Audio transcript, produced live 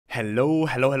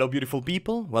Hello beautiful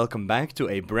people, welcome back to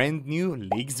a brand new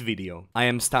Leagues video. I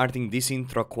am starting this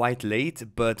intro quite late,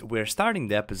 but we're starting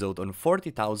the episode on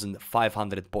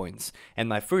 40,500 points, and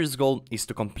my first goal is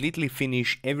to completely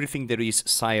finish everything there is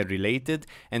Sire related,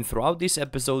 and throughout these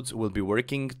episodes we'll be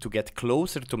working to get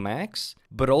closer to max,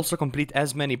 but also complete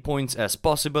as many points as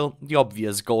possible. The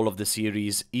obvious goal of the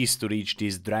series is to reach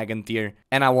this dragon tier,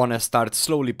 and I wanna start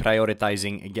slowly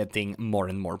prioritizing getting more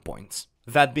and more points.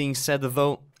 That being said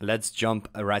though, let's jump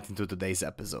right into today's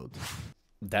episode.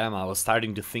 Damn, I was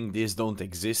starting to think these don't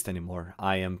exist anymore.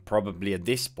 I am probably at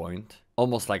this point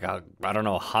almost like I don't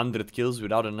know, 100 kills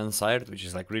without an unsired, which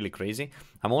is like really crazy.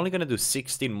 I'm only gonna do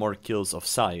 16 more kills of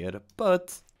sire,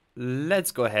 but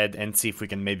let's go ahead and see if we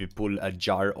can maybe pull a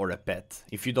jar or a pet.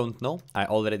 If you don't know, I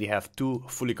already have 2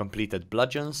 fully completed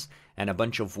bludgeons and a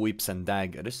bunch of whips and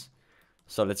daggers.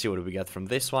 So let's see what we get from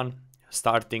this one,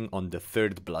 starting on the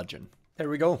 3rd bludgeon. There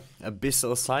we go,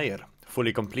 Abyssal Sire,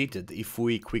 fully completed. If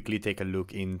we quickly take a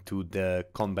look into the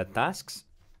combat tasks,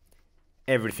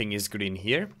 everything is green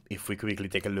here. If we quickly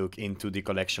take a look into the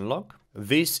collection log,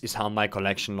 this is how my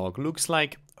collection log looks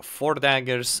like. 4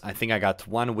 daggers, I think I got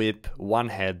 1 whip, 1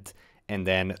 head, and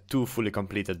then 2 fully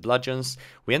completed bludgeons.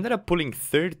 We ended up pulling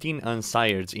 13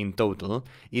 unsireds in total.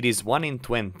 It is 1 in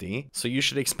 20, so you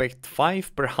should expect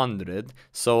 5 per 100,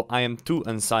 so I am 2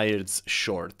 unsireds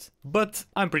short. But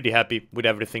I'm pretty happy with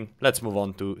everything. Let's move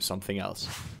on to something else.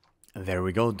 There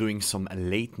we go, doing some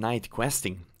late night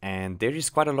questing. And there is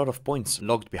quite a lot of points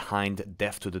logged behind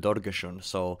Death to the Dorgashun,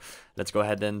 so let's go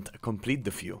ahead and complete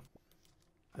the few.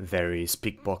 There is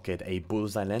Pickpocket a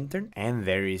Bullseye Lantern, and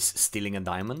there is Stealing a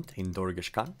Diamond in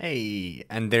Dorgash Khan. Hey,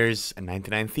 and there's a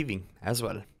 99 Thieving as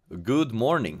well. Good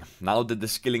morning. Now that the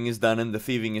skilling is done and the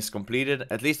thieving is completed,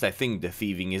 at least I think the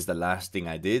thieving is the last thing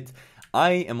I did,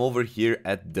 I am over here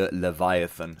at the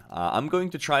Leviathan. I'm going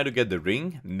to try to get the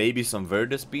ring, maybe some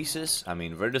Verdus pieces. I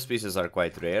mean, Verdus pieces are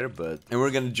quite rare, and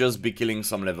we're gonna just be killing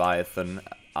some Leviathan.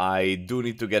 I do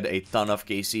need to get a ton of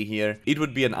KC here. It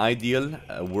would be an ideal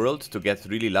world to get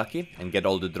really lucky and get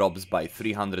all the drops by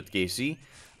 300 KC.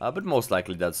 But most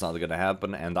likely that's not gonna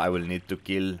happen, and I will need to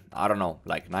kill, I don't know,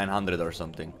 like 900 or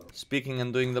something. Speaking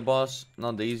and doing the boss,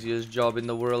 not the easiest job in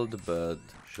the world, but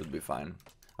should be fine.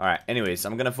 Alright, anyways,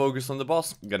 I'm gonna focus on the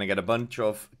boss, gonna get a bunch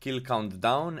of kill count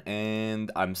down,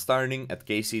 and I'm starting at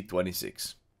KC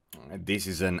 26. This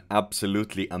is an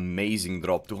absolutely amazing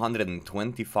drop,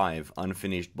 225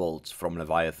 unfinished bolts from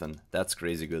Leviathan, that's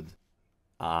crazy good.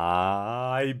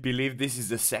 I believe this is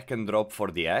the 2nd drop for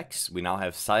the axe. We now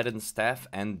have Siren Staff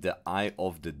and the Eye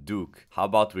of the Duke. How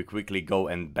about we quickly go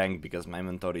and bang because my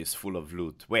inventory is full of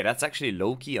loot. Wait, that's actually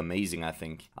low-key amazing, I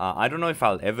think. I don't know if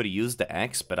I'll ever use the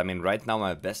axe, but I mean right now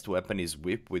my best weapon is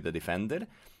whip with the defender.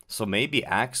 So maybe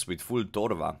axe with full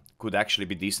Torva could actually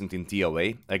be decent in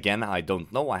TOA. Again, I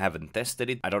don't know, I haven't tested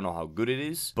it, I don't know how good it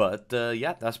is. But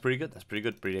yeah, that's pretty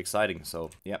good, pretty exciting. So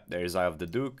yeah, there is Eye of the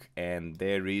Duke and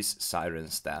there is Siren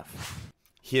Staff.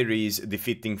 Here is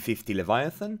defeating 50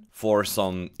 Leviathan for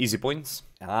some easy points.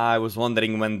 I was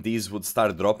wondering when these would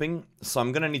start dropping, so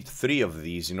I'm gonna need 3 of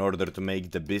these in order to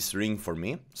make the Bis ring for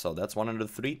me. So that's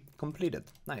 103 completed,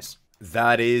 nice.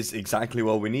 That is exactly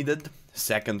what we needed.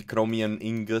 2nd Chromium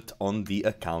ingot on the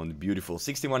account. Beautiful.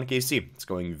 61 KC. It's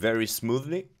going very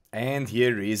smoothly. And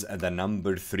here is the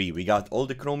number 3. We got all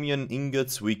the Chromium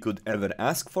ingots we could ever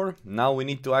ask for. Now we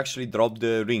need to actually drop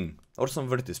the ring or some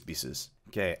Virtus pieces.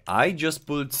 Okay, I just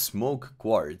pulled Smoke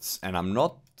Quartz and I'm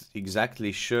not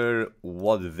exactly sure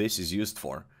what this is used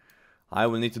for. I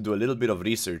will need to do a little bit of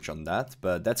research on that,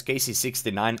 but that's KC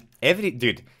 69.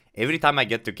 Every time I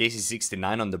get to KC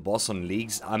 69 on the boss on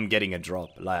Leagues, I'm getting a drop.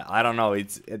 Like, I don't know,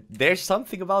 there's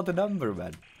something about the number,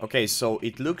 man. Okay, so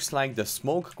it looks like the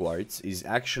Smoke Quartz is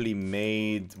actually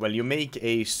made... Well, you make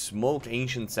a Smoke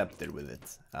Ancient Scepter with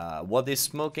it. What is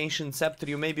Smoke Ancient Scepter,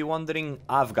 you may be wondering?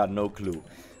 I've got no clue.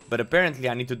 But apparently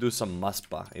I need to do some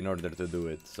Muspa in order to do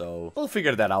it, so we'll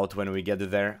figure that out when we get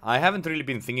there. I haven't really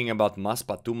been thinking about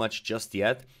Muspa too much just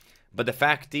yet, but the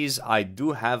fact is I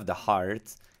do have the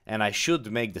heart, and I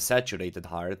should make the saturated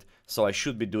heart, so I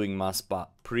should be doing Muspa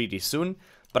pretty soon.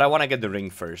 But I want to get the ring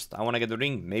first. I want to get the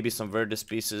ring, maybe some Verdus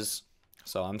pieces,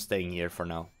 so I'm staying here for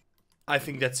now. I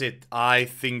think that's it.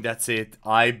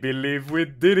 I believe we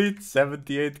did it.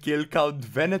 78 kill count,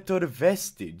 Venator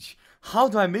Vestige. How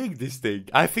do I make this thing?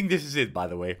 I think this is it, by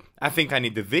the way. I think I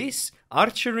need this,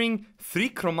 Archering, 3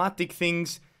 chromatic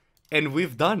things, And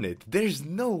we've done it. There's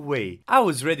no way. I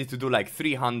was ready to do like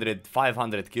 300,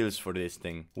 500 kills for this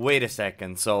thing. Wait a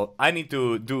second. So I need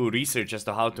to do research as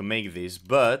to how to make this.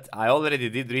 But I already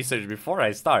did research before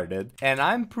I started. And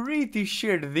I'm pretty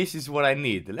sure this is what I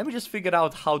need. Let me just figure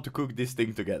out how to cook this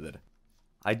thing together.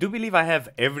 I do believe I have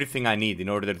everything I need in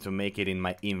order to make it in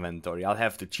my inventory. I'll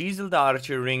have to chisel the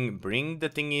archer ring, bring the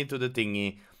thingy to the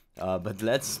thingy. But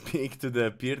let's speak to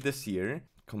the Pier de Seer.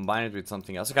 Combine it with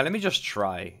something else. Okay, let me just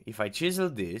try. If I chisel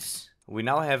this, we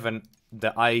now have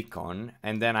the icon,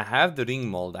 and then I have the ring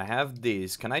mold. I have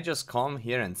this. Can I just come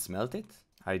here and smelt it?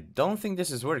 I don't think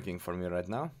this is working for me right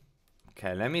now.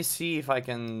 Okay, let me see if I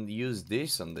can use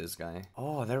this on this guy.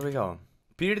 Oh, there we go.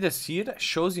 Pier de Seer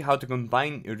shows you how to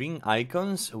combine ring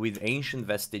icons with ancient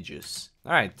vestiges.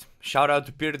 Alright, shout out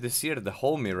to Pier de Seer, the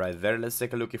homie right there. Let's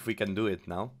take a look if we can do it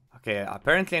now. Okay,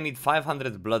 apparently I need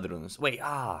 500 blood runes. Wait,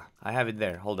 I have it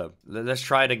there. Hold up. Let's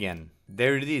try it again.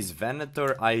 There it is,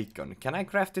 Venator icon. Can I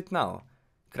craft it now?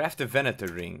 Craft a Venator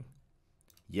ring.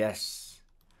 Yes.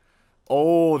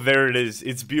 Oh, there it is.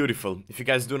 It's beautiful. If you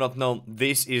guys do not know,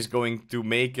 this is going to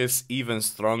make us even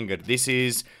stronger. This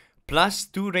is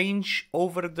 +2 range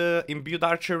over the imbued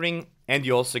archer ring, and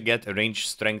you also get a range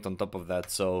strength on top of that.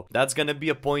 So that's gonna be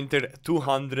a pointer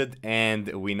 200, and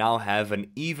we now have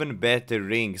an even better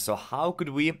ring. So how could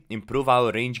we improve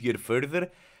our range gear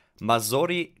further?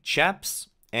 Masori chaps,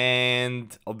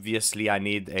 and obviously I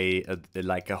need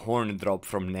like a horn drop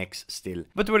from Nex still.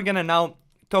 But we're gonna now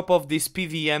top off these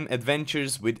PVM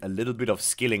adventures with a little bit of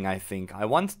skilling, I think. I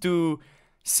want to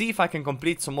see if I can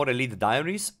complete some more elite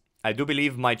diaries. I do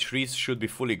believe my trees should be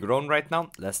fully grown right now.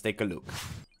 Let's take a look.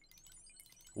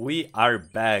 We are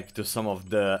back to some of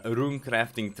the rune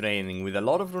crafting training with a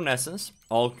lot of rune essence,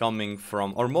 all coming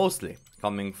from, or mostly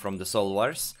coming from the Soul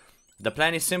Wars. The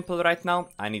plan is simple right now.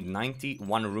 I need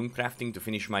 91 rune crafting to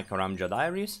finish my Karamja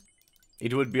diaries.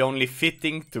 It would be only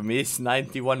fitting to miss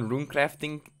 91 rune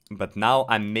crafting, but now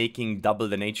I'm making double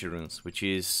the nature runes, which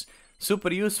is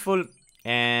super useful.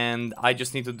 And I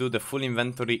just need to do the full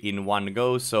inventory in one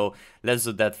go, so let's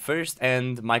do that first.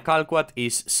 And my Kalquat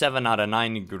is 7 out of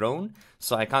 9 grown,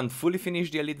 so I can't fully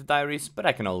finish the elite diaries, but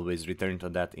I can always return to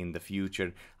that in the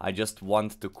future. I just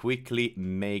want to quickly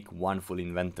make one full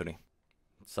inventory.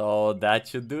 So that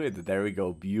should do it. There we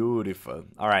go. Beautiful.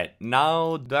 Alright,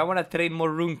 now do I want to train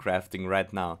more rune crafting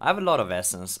right now? I have a lot of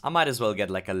essence. I might as well get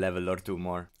like a level or two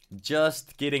more.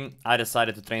 Just kidding, I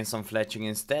decided to train some fletching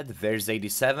instead. There's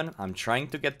 87, I'm trying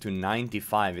to get to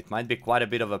 95, it might be quite a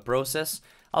bit of a process.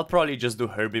 I'll probably just do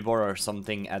herbivore or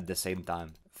something at the same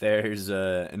time. There's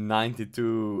a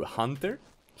 92 hunter.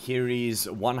 Here is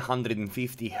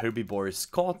 150 herbivores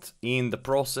caught. In the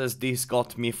process, this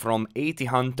got me from 80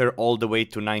 hunter all the way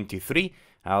to 93.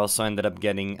 I also ended up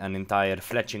getting an entire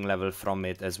fletching level from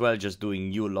it as well, just doing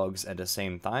new logs at the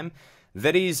same time.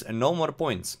 There is no more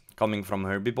points coming from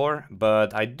herbivore,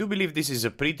 but I do believe this is a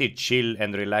pretty chill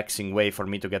and relaxing way for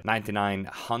me to get 99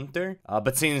 hunter.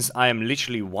 But since I am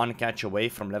literally one catch away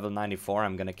from level 94,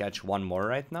 I'm gonna catch one more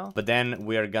right now. But then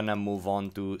we're gonna move on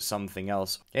to something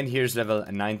else. And here's level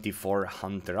 94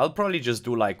 hunter. I'll probably just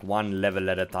do like one level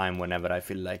at a time whenever I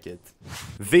feel like it.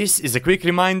 This is a quick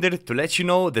reminder to let you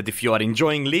know that if you are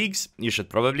enjoying leagues, you should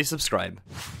probably subscribe.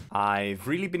 I've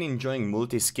really been enjoying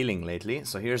multi-skilling lately,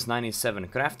 so here's 97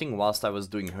 crafting whilst I was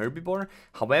doing herbivore.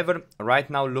 However, right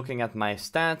now looking at my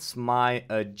stats, my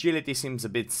agility seems a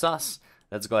bit sus.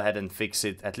 Let's go ahead and fix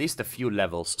it at least a few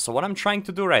levels. So what I'm trying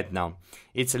to do right now,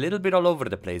 it's a little bit all over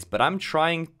the place, but I'm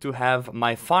trying to have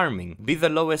my farming be the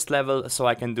lowest level so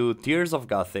I can do Tears of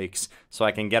Gothics, so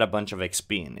I can get a bunch of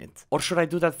XP in it. Or should I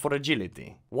do that for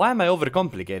agility? Why am I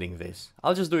overcomplicating this?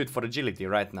 I'll just do it for agility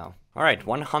right now. Alright,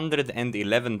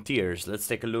 111 tiers. Let's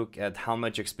take a look at how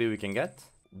much XP we can get.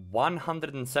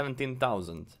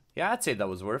 117,000. Yeah, I'd say that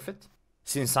was worth it.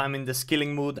 Since I'm in the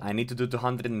skilling mood, I need to do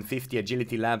 250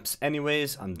 agility laps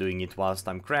anyways. I'm doing it whilst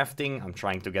I'm crafting. I'm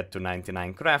trying to get to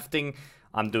 99 crafting.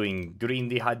 I'm doing green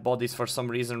dehyde bodies for some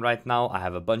reason right now. I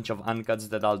have a bunch of uncuts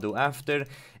that I'll do after.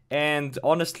 And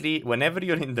honestly, whenever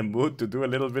you're in the mood to do a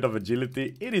little bit of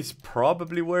agility, it is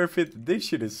probably worth it. This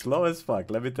shit is slow as fuck,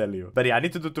 let me tell you. But yeah, I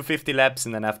need to do 250 laps,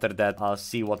 and then after that, I'll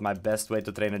see what my best way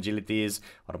to train agility is.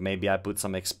 Or maybe I put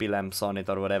some XP lamps on it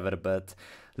or whatever, but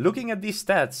looking at these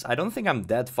stats, I don't think I'm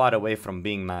that far away from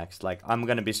being maxed. Like, I'm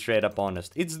gonna be straight up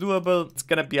honest. It's doable. It's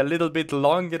gonna be a little bit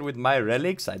longer with my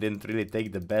relics. I didn't really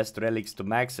take the best relics to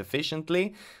max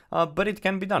efficiently, but it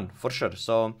can be done for sure.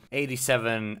 So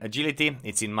 87 agility,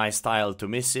 it's in my style to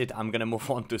miss it. I'm gonna move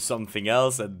on to something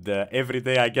else, and every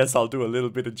day I guess I'll do a little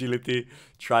bit agility,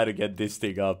 try to get this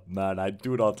thing up. Man, I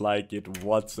do not like it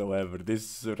whatsoever.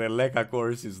 This Relica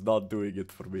course is not doing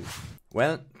it for me.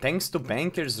 Well, thanks to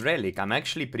Banker's Relic, I'm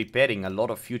actually preparing a lot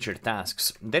of future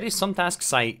tasks. There is some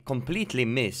tasks I completely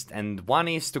missed, and one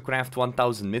is to craft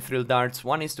 1000 Mithril darts,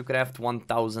 one is to craft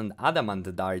 1000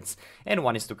 Adamant darts, and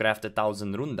one is to craft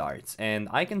 1000 Rune darts. And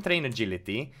I can train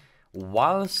agility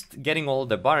whilst getting all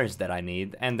the bars that I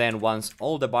need, and then once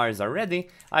all the bars are ready,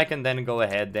 I can then go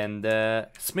ahead and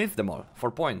smith them all for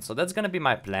points. So that's gonna be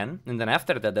my plan, and then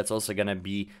after that, that's also gonna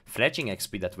be fletching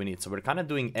XP that we need. So we're kind of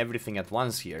doing everything at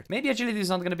once here. Maybe agility is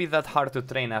not gonna be that hard to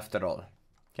train after all.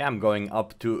 Okay, I'm going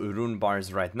up to rune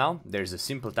bars right now. There's a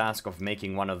simple task of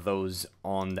making one of those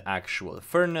on the actual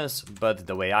furnace, but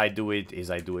the way I do it is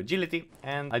I do agility,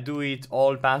 and I do it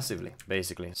all passively,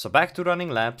 basically. So back to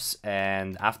running laps,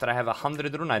 and after I have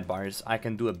 100 runite bars, I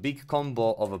can do a big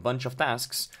combo of a bunch of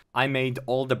tasks. I made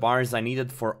all the bars I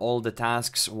needed for all the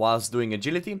tasks whilst doing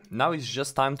agility. Now it's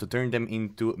just time to turn them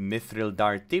into mithril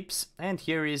dart tips, and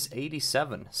here is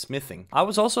 87 smithing. I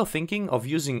was also thinking of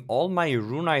using all my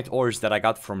runite ores that I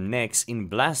got from Nex in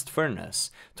blast furnace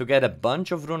to get a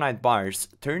bunch of runite bars,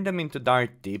 turn them into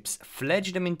dart tips,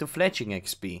 fletch them into fletching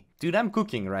XP. Dude, I'm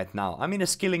cooking right now. I'm in a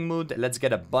skilling mood. Let's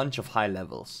get a bunch of high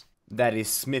levels. That is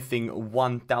smithing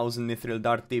 1000 mithril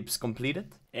dart tips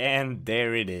completed. And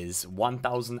there it is,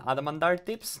 1000 adamant dart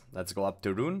tips. Let's go up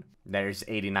to rune. There's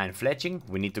 89 fletching.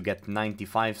 We need to get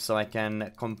 95 so I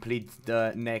can complete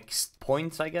the next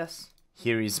points, I guess.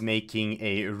 Here is making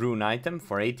a rune item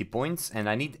for 80 points, and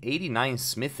I need 89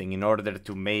 smithing in order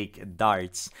to make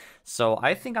darts. So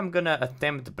I think I'm gonna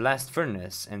attempt blast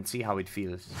furnace and see how it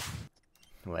feels.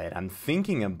 Wait, I'm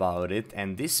thinking about it,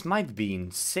 and this might be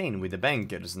insane with the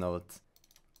banker's note.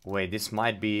 Wait, this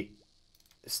might be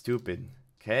stupid.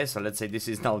 Okay, so let's say this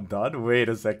is now done. Wait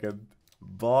a second.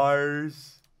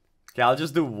 Bars. Okay, I'll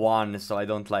just do one so I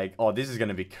don't like... Oh, this is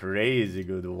gonna be crazy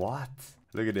good. What?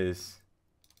 Look at this.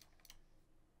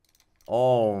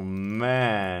 Oh,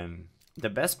 man.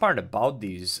 The best part about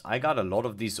these, I got a lot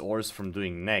of these ores from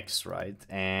doing Nex, right?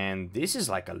 And this is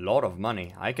like a lot of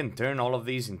money. I can turn all of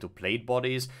these into plate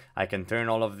bodies. I can turn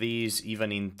all of these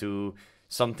even into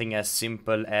something as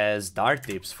simple as dart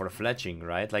tips for fletching,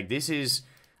 right? Like this is...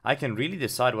 I can really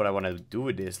decide what I want to do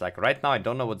with this. Like right now I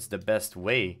don't know what's the best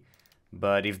way.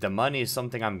 But if the money is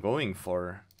something I'm going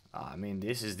for, I mean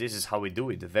this is how we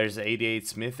do it. There's 88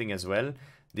 smithing as well.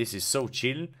 This is so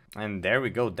chill. And there we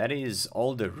go, that is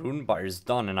all the rune bars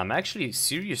done, and I'm actually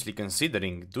seriously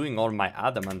considering doing all my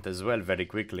adamant as well very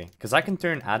quickly. Because I can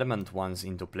turn adamant ones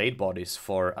into plate bodies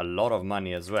for a lot of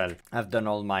money as well. I've done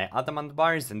all my adamant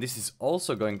bars, and this is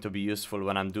also going to be useful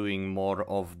when I'm doing more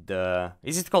of the...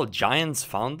 Is it called Giant's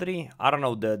Foundry? I don't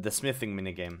know, the smithing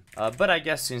minigame. But I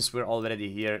guess since we're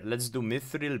already here, let's do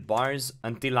mithril bars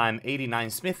until I'm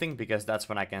 89 smithing, because that's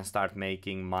when I can start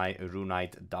making my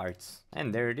runite darts.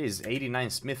 And there it is, 89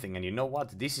 smithing. And you know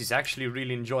what, this is actually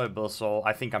really enjoyable, so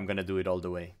I think I'm gonna do it all the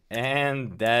way.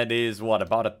 And that is what,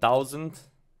 about 1000?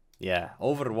 Yeah,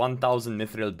 over 1000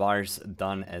 mithril bars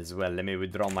done as well. Let me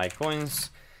withdraw my coins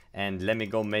and let me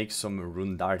go make some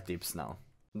rune dart tips now.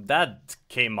 That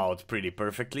came out pretty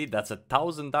perfectly. That's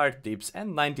 1000 dart tips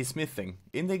and 90 smithing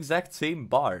in the exact same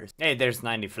bars. Hey, there's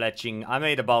 90 fletching. I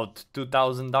made about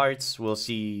 2000 darts. We'll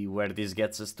see where this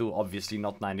gets us to. Obviously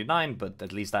not 99, but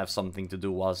at least I have something to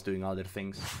do whilst doing other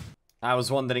things. I was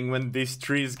wondering when this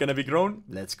tree is gonna be grown.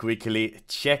 Let's quickly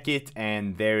check it,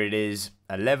 and there it is.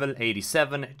 A level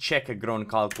 87, check a grown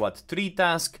Calquat 3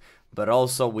 task. But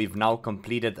also we've now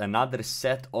completed another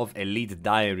set of elite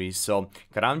diaries. So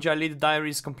Karamja elite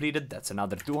diary is completed. That's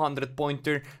another 200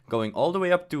 pointer, going all the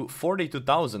way up to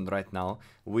 42,000 right now,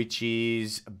 which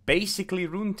is basically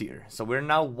rune tier. So we're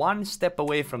now one step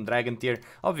away from dragon tier.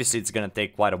 Obviously it's gonna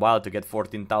take quite a while to get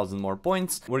 14,000 more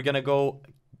points. We're gonna go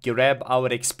grab our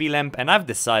XP lamp, and I've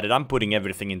decided I'm putting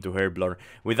everything into Herblore.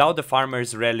 Without the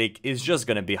farmer's relic, it's just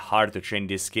gonna be hard to train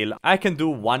this skill. I can do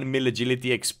 1 mil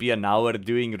agility XP an hour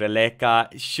doing Relica.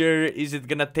 Sure, is it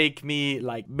gonna take me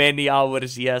like many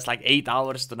hours? Yes, like 8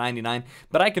 hours to 99,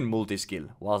 but I can multi-skill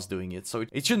whilst doing it, so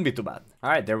it shouldn't be too bad.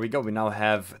 Alright, there we go. We now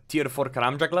have tier 4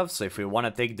 Karamja gloves, so if we want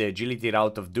to take the agility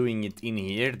route of doing it in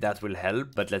here, that will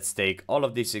help. But let's take all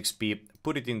of this XP,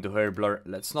 put it into Herblore.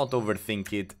 Let's not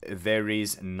overthink it. There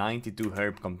is 92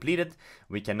 herb completed.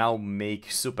 We can now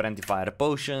make super anti-fire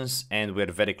potions, and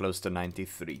we're very close to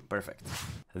 93. Perfect.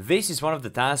 This is one of the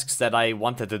tasks that I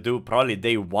wanted to do probably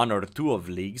day 1 or 2 of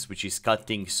Leagues, which is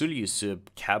cutting Sulius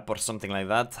cap or something like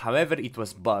that. However, it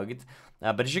was bugged.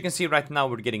 But as you can see right now,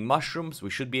 we're getting mushrooms. We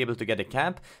should be able to get a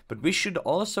cap, but we should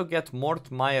also get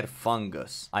Mortmire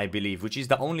fungus, I believe, which is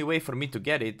the only way for me to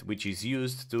get it, which is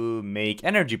used to make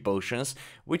energy potions,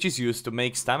 which is used to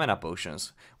make stamina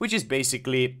potions, which is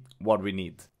basically what we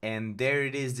need. And there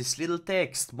it is, this little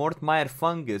text, Mortmire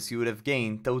fungus, you would have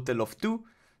gained total of 2.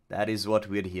 That is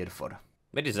what we're here for.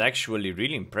 It is actually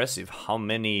really impressive how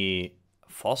many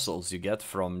fossils you get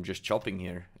from just chopping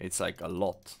here. It's like a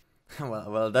lot.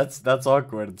 Well, that's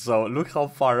awkward. So look how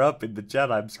far up in the chat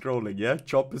I'm scrolling, yeah?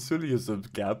 Chop a Sulius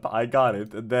cap, I got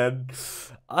it. And then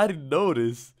I didn't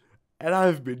notice. And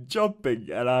I've been chopping,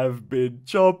 and I've been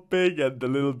chopping, and a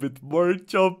little bit more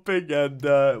chopping, and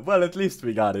well, at least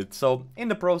we got it. So in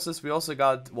the process, we also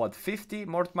got, what, 50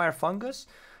 Mortmire fungus?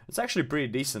 It's actually pretty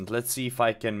decent. Let's see if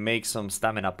I can make some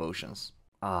stamina potions.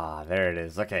 Ah, there it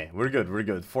is. Okay, we're good, we're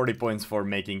good. 40 points for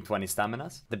making 20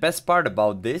 staminas. The best part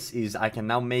about this is I can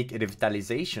now make a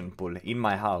revitalization pool in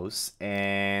my house,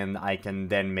 and I can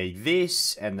then make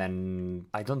this, and then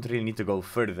I don't really need to go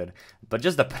further. But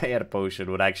just the prayer potion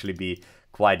would actually be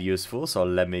quite useful, so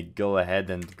let me go ahead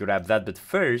and grab that. But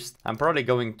first, I'm probably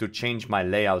going to change my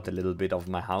layout a little bit of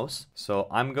my house. So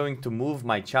I'm going to move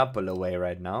my chapel away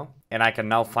right now. And I can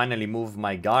now finally move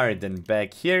my garden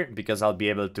back here, because I'll be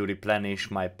able to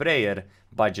replenish my prayer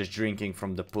by just drinking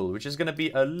from the pool, which is gonna be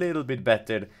a little bit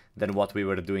better than what we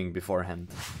were doing beforehand.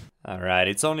 Alright,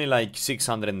 it's only like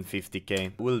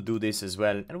 650k. We'll do this as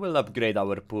well, and we'll upgrade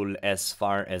our pool as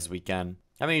far as we can.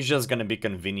 I mean, it's just gonna be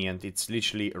convenient. It's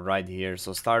literally right here.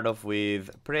 So start off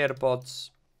with prayer pots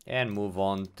and move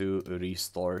on to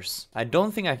restores. I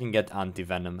don't think I can get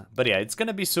anti-venom, but yeah, it's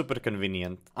gonna be super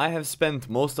convenient. I have spent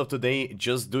most of today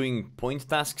just doing point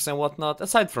tasks and whatnot,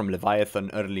 aside from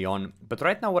Leviathan early on. But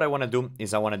right now what I want to do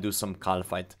is I want to do some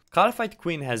Calphite. Calphite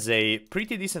Queen has a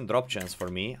pretty decent drop chance for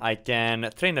me. I can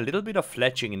train a little bit of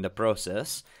fletching in the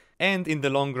process. And in the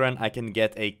long run, I can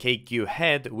get a KQ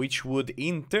head, which would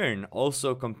in turn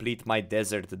also complete my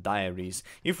desert diaries.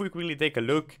 If we quickly take a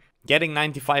look, getting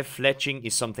 95 fletching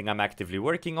is something I'm actively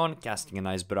working on. Casting a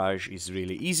nice barrage is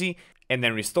really easy. And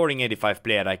then restoring 85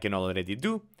 player I can already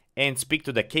do. And speak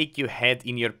to the KQ head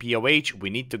in your POH, we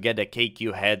need to get a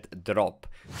KQ head drop.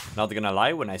 Not gonna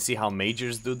lie, when I see how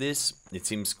majors do this, it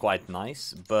seems quite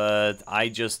nice. But I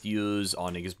just use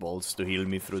Onyx bolts to heal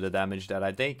me through the damage that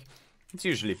I take. It's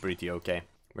usually pretty okay.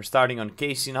 We're starting on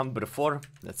KC number 4.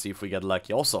 Let's see if we get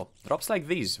lucky. Also, drops like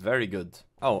these, very good.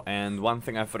 Oh, and one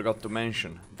thing I forgot to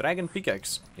mention. Dragon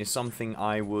Pickaxe is something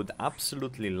I would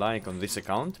absolutely like on this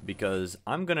account, because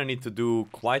I'm gonna need to do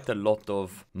quite a lot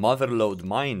of motherlode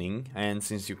mining, and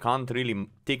since you can't really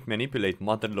tick manipulate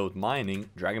motherlode mining,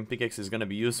 Dragon Pickaxe is gonna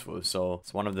be useful, so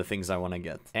it's one of the things I wanna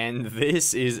get. And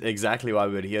this is exactly why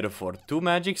we're here for. 2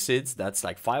 magic seeds, that's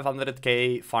like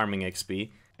 500k farming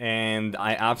XP. And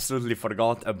I absolutely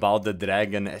forgot about the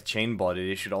dragon chain body.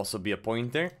 This should also be a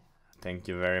pointer. Thank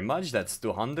you very much. That's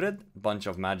 200. Bunch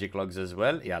of magic logs as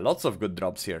well. Yeah, lots of good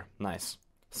drops here. Nice.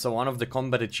 So one of the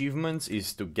combat achievements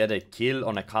is to get a kill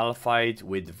on a Calphite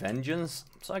with Vengeance.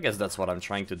 So I guess that's what I'm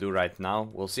trying to do right now.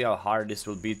 We'll see how hard this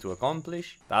will be to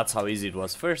accomplish. That's how easy it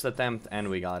was first attempt, and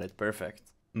we got it. Perfect.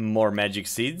 More magic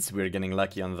seeds. We're getting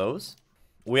lucky on those.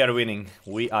 We are winning.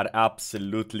 We are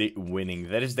absolutely winning.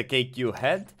 There is the KQ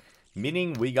head,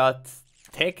 meaning we got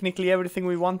technically everything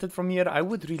we wanted from here. I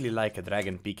would really like a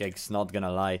Dragon Pickaxe, not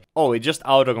gonna lie. Oh, it just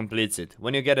auto-completes it.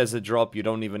 When you get as a drop, you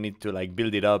don't even need to like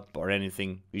build it up or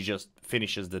anything. It just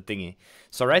finishes the thingy.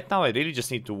 So right now I really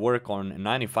just need to work on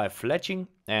 95 fletching,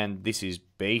 and this is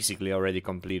basically already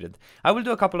completed. I will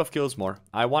do a couple of kills more.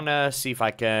 I wanna see if I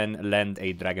can land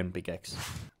a Dragon Pickaxe.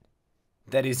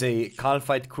 That is a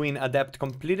Calphite Queen Adept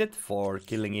completed for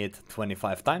killing it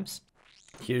 25 times.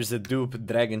 Here's a dupe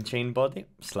Dragon Chain Body.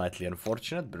 Slightly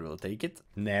unfortunate, but we'll take it.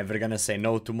 Never gonna say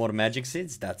no to more magic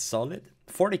seeds, that's solid.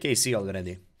 40k C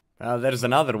already. There's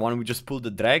another one, we just pulled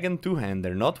the Dragon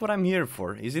Two-Hander. Not what I'm here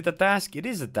for. Is it a task? It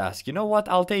is a task. You know what?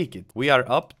 I'll take it. We are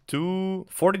up to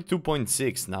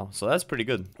 42.6 now, so that's pretty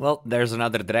good. Well, there's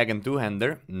another Dragon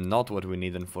Two-Hander. Not what we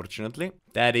need, unfortunately.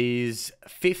 That is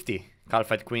 50.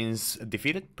 Calphite Queens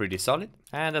defeated, pretty solid.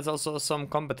 And that's also some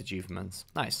combat achievements.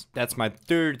 Nice. That's my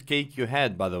 3rd KQ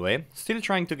head, by the way. Still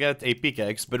trying to get a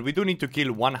pickaxe, but we do need to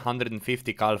kill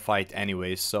 150 Calphite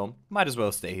anyways, so might as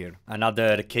well stay here.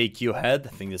 Another KQ head,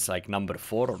 I think it's like number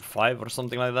 4 or 5 or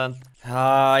something like that.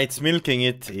 It's milking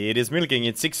it. It is milking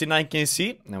it. 69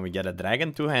 KC. And we get a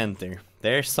dragon two-hander.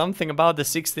 There's something about the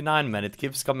 69, man. It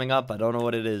keeps coming up. I don't know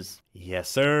what it is. Yes,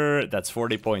 sir. That's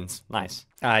 40 points. Nice.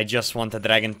 I just want a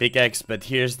dragon pickaxe, but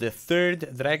here's the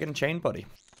third dragon chain body.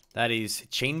 That is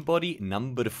chain body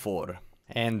number 4.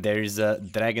 And there's a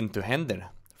dragon two-hander.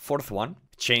 Fourth one.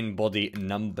 Chain body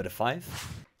number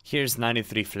 5. Here's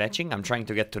 93 fletching. I'm trying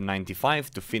to get to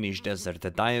 95 to finish Desert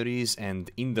Diaries, and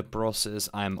in the process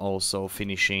I'm also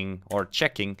finishing or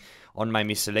checking on my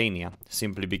miscellanea,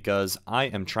 simply because I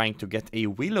am trying to get a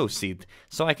Willow Seed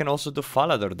so I can also do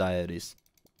Falador Diaries.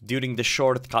 During the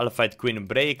short Calphite Queen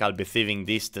break, I'll be thieving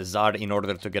this Tezar in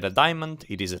order to get a diamond.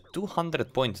 It is a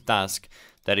 200 point task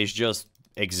that is just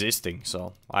existing,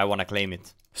 so I wanna claim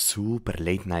it. Super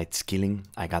late night skilling.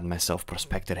 I got myself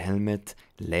Prospector helmet,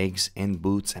 legs and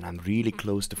boots, and I'm really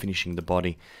close to finishing the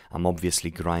body. I'm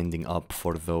obviously grinding up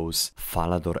for those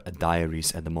Falador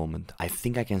Diaries at the moment. I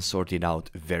think I can sort it out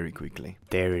very quickly.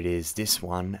 There it is. This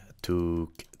one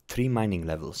took 3 mining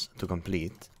levels to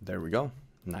complete. There we go.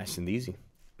 Nice and easy.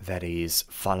 That is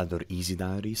Falador Easy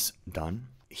Diaries done.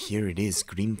 Here it is.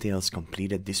 Grimtails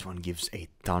completed. This one gives a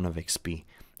ton of XP,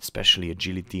 especially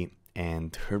agility.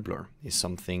 And Herblore is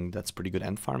something that's pretty good,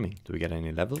 and farming. Do we get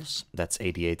any levels? That's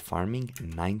 88 farming,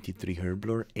 93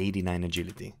 Herblore, 89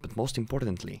 agility. But most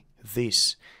importantly,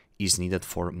 this is needed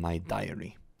for my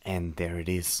diary. And there it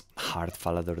is, hard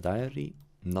Falador diary,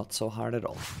 not so hard at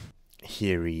all.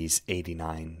 Here is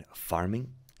 89 farming.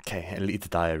 Okay, elite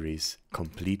diaries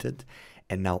completed.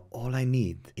 And now all I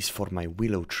need is for my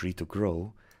willow tree to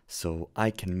grow so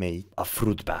I can make a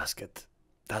fruit basket.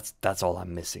 That's all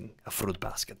I'm missing. A fruit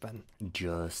basket, man.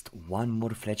 Just one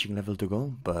more fletching level to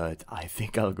go, but I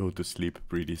think I'll go to sleep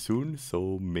pretty soon,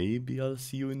 so maybe I'll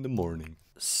see you in the morning.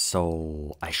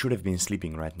 So, I should have been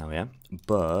sleeping right now, yeah?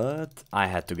 But I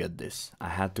had to get this. I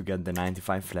had to get the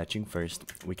 95 fletching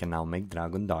first. We can now make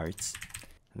dragon darts.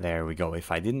 There we go.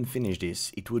 If I didn't finish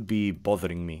this, it would be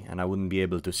bothering me and I wouldn't be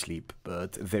able to sleep.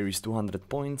 But there is 200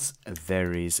 points.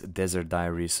 There is Desert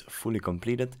Diaries fully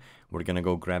completed. We're gonna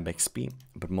go grab XP.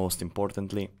 But most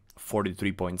importantly,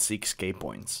 43.6k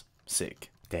points.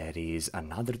 Sick. That is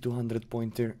another 200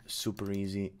 pointer. Super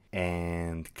easy.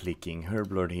 And clicking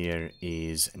Herblore here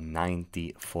is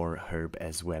 90 for Herb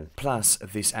as well. Plus,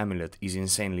 this amulet is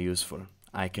insanely useful.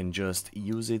 I can just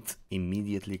use it,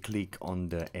 immediately click on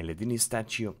the Eledini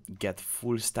statue, get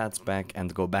full stats back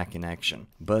and go back in action.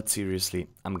 But seriously,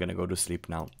 I'm gonna go to sleep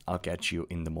now. I'll catch you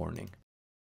in the morning.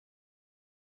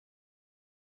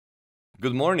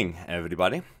 Good morning,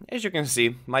 everybody. As you can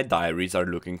see, my diaries are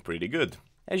looking pretty good.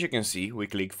 As you can see, we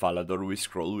click Falador, we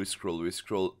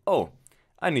scroll. Oh,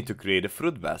 I need to create a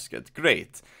fruit basket.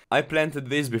 Great. I planted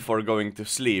this before going to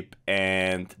sleep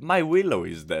and my willow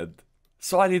is dead.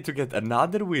 So I need to get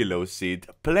another willow seed,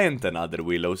 plant another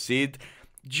willow seed,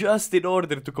 just in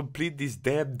order to complete these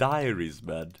damn diaries,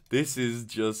 man. This is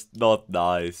just not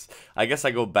nice. I guess I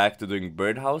go back to doing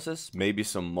birdhouses, maybe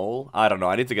some mole. I don't know,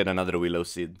 I need to get another willow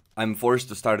seed. I'm forced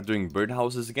to start doing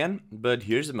birdhouses again, but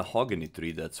here's a mahogany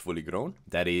tree that's fully grown.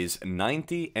 That is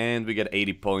 90 and we get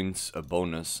 80 points a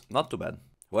bonus. Not too bad.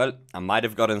 Well, I might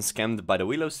have gotten scammed by the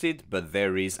willow seed, but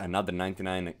there is another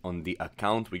 99 on the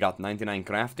account. We got 99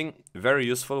 crafting, very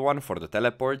useful one for the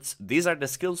teleports. These are the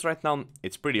skills right now.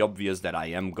 It's pretty obvious that I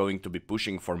am going to be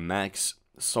pushing for max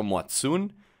somewhat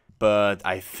soon, but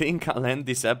I think I'll end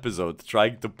this episode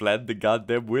trying to plant the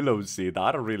goddamn willow seed.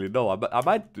 I don't really know. I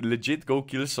might legit go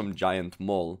kill some giant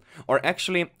mole. Or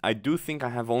actually, I do think I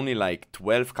have only like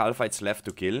 12 Calphites left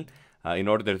to kill. In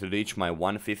order to reach my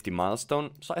 150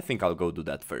 milestone, so I think I'll go do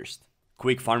that first.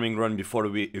 Quick farming run before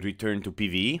we return to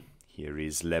PvE. Here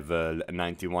is level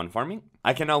 91 farming.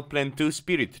 I can now plant 2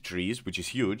 spirit trees, which is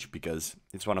huge because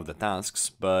it's one of the tasks,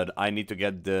 but I need to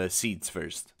get the seeds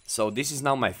first. So this is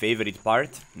now my favorite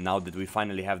part. Now that we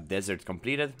finally have desert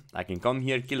completed, I can come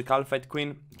here, kill Calphite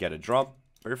Queen, get a drop,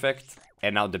 perfect.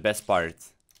 And now the best part,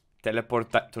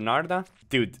 teleport to Narda.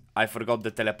 Dude, I forgot the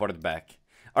teleport back.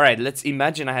 Alright, let's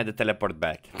imagine I had to teleport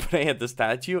back. Pray at the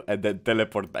statue and then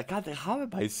teleport back. God, how am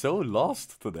I so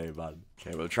lost today, man?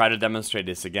 Okay, we'll try to demonstrate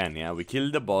this again, yeah? We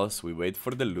kill the boss, we wait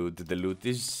for the loot. The loot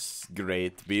is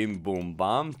great. Beam, boom,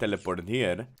 bam. Teleport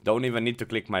here. Don't even need to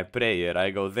click my prayer.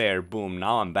 I go there, boom.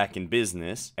 Now I'm back in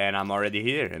business. And I'm already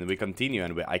here. And we continue.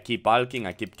 And I keep bulking,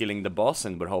 I keep killing the boss.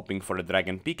 And we're hoping for a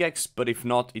dragon pickaxe. But if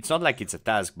not, it's not like it's a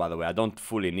task, by the way. I don't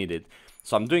fully need it.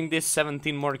 So I'm doing this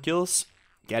 17 more kills.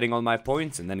 getting all my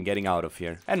points and then getting out of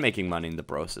here and making money in the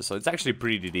process. So it's actually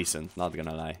pretty decent, not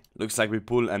gonna lie. Looks like we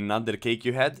pull another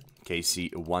KQ head,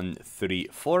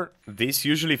 KC134. This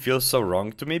usually feels so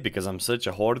wrong to me because I'm such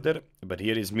a hoarder, but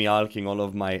here is me alking all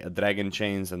of my dragon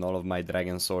chains and all of my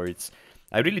dragon swords.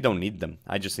 I really don't need them,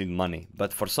 I just need money.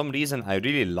 But for some reason I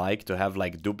really like to have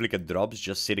like duplicate drops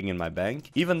just sitting in my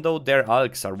bank. Even though their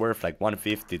alks are worth like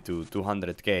 150 to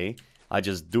 200k, I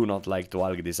just do not like to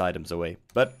alk these items away.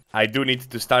 But I do need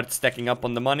to start stacking up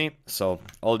on the money, so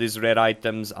all these rare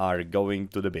items are going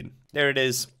to the bin. There it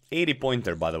is. 80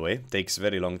 pointer, by the way. Takes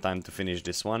very long time to finish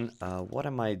this one. What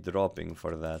am I dropping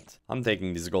for that? I'm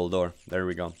taking this gold ore. There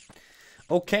we go.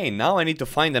 Okay, now I need to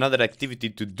find another activity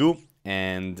to do.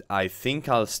 And I think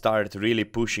I'll start really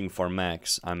pushing for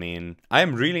max. I mean, I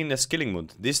am really in a skilling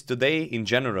mood. This today, in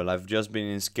general, I've just been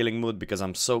in skilling mood because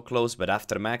I'm so close. But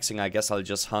after maxing, I guess I'll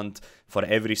just hunt for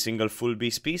every single full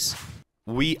beast piece.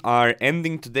 We are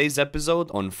ending today's episode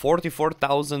on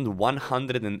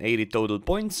 44,180 total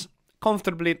points.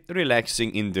 Comfortably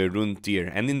relaxing in the rune tier.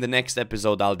 And in the next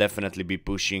episode, I'll definitely be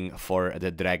pushing for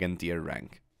the dragon tier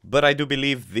rank. But I do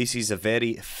believe this is a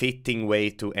very fitting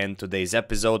way to end today's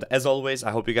episode. As always,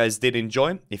 I hope you guys did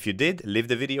enjoy. If you did, leave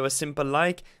the video a simple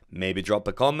like, maybe drop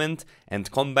a comment, and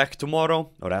come back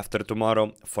tomorrow or after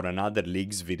tomorrow for another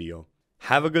Leagues video.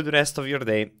 Have a good rest of your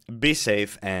day, be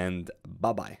safe, and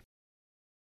bye-bye.